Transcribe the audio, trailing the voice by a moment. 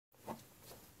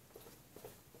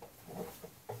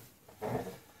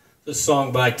A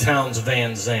song by Townes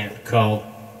Van Zandt called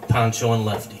Poncho and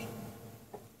Lefty.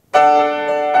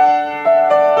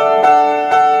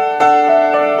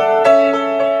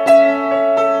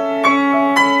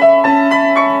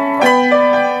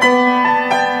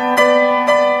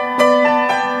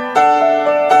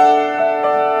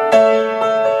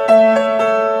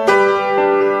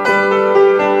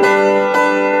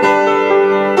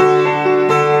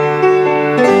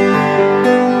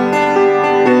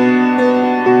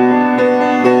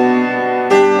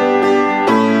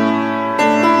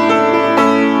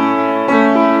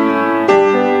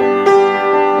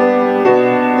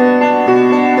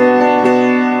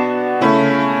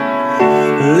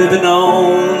 Living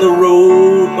on the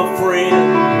road, my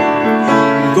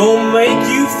friend, gonna make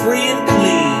you free and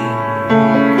clean.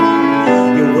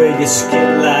 You wear your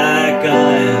skin like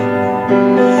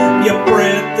iron, your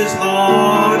breath as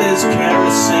hard as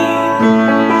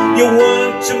kerosene. You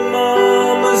weren't your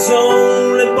mama's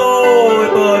only boy,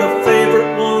 but a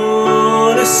favorite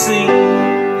one to sings.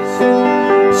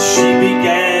 She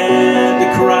began to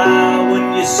cry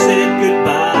when you said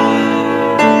goodbye.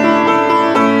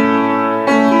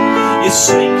 You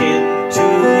sink into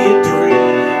your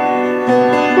dream.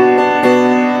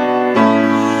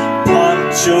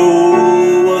 Poncho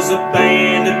was a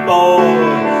bandit boy.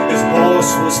 His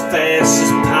horse was fast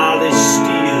as polished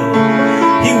steel.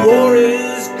 He wore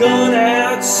his gun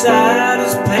outside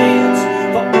his pants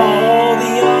for all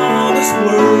the honest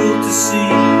world to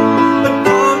see. But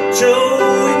Poncho,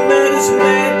 he met his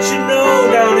match, you know,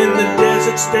 down in the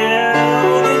deserts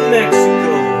down in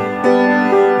Mexico.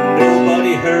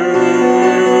 Nobody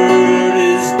heard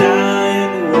his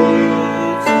dying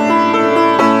words.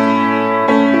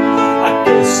 I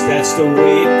guess that's the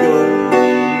way it goes.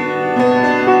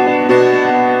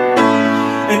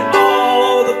 And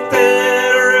all the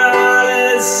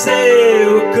federales say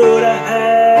we could have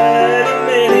had him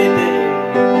any day.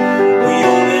 We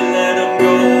only let him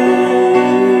go.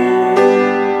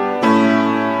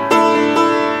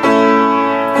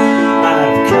 Out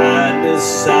of kindness,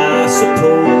 I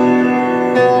suppose.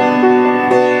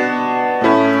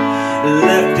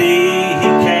 Lefty, he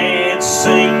can't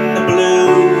sing the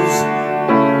blues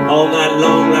all night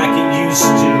long like he used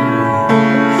to.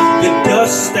 The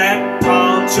dust that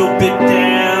Poncho bit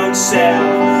down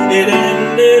south, it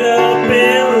ended up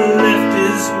in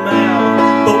Lefty's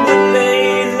mouth. But when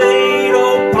they laid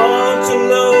old Poncho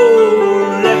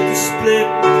low, Lefty split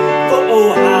for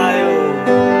Ohio,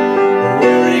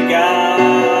 where he got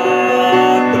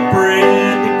the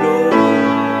bread to go.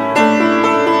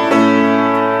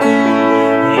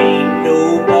 Ain't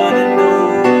nobody know.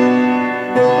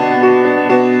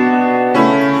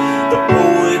 The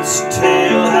poets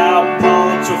tell how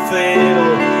Poncho fell.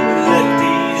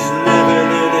 Lefty's living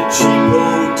in a cheap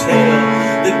hotel.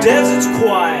 The desert's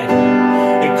quiet,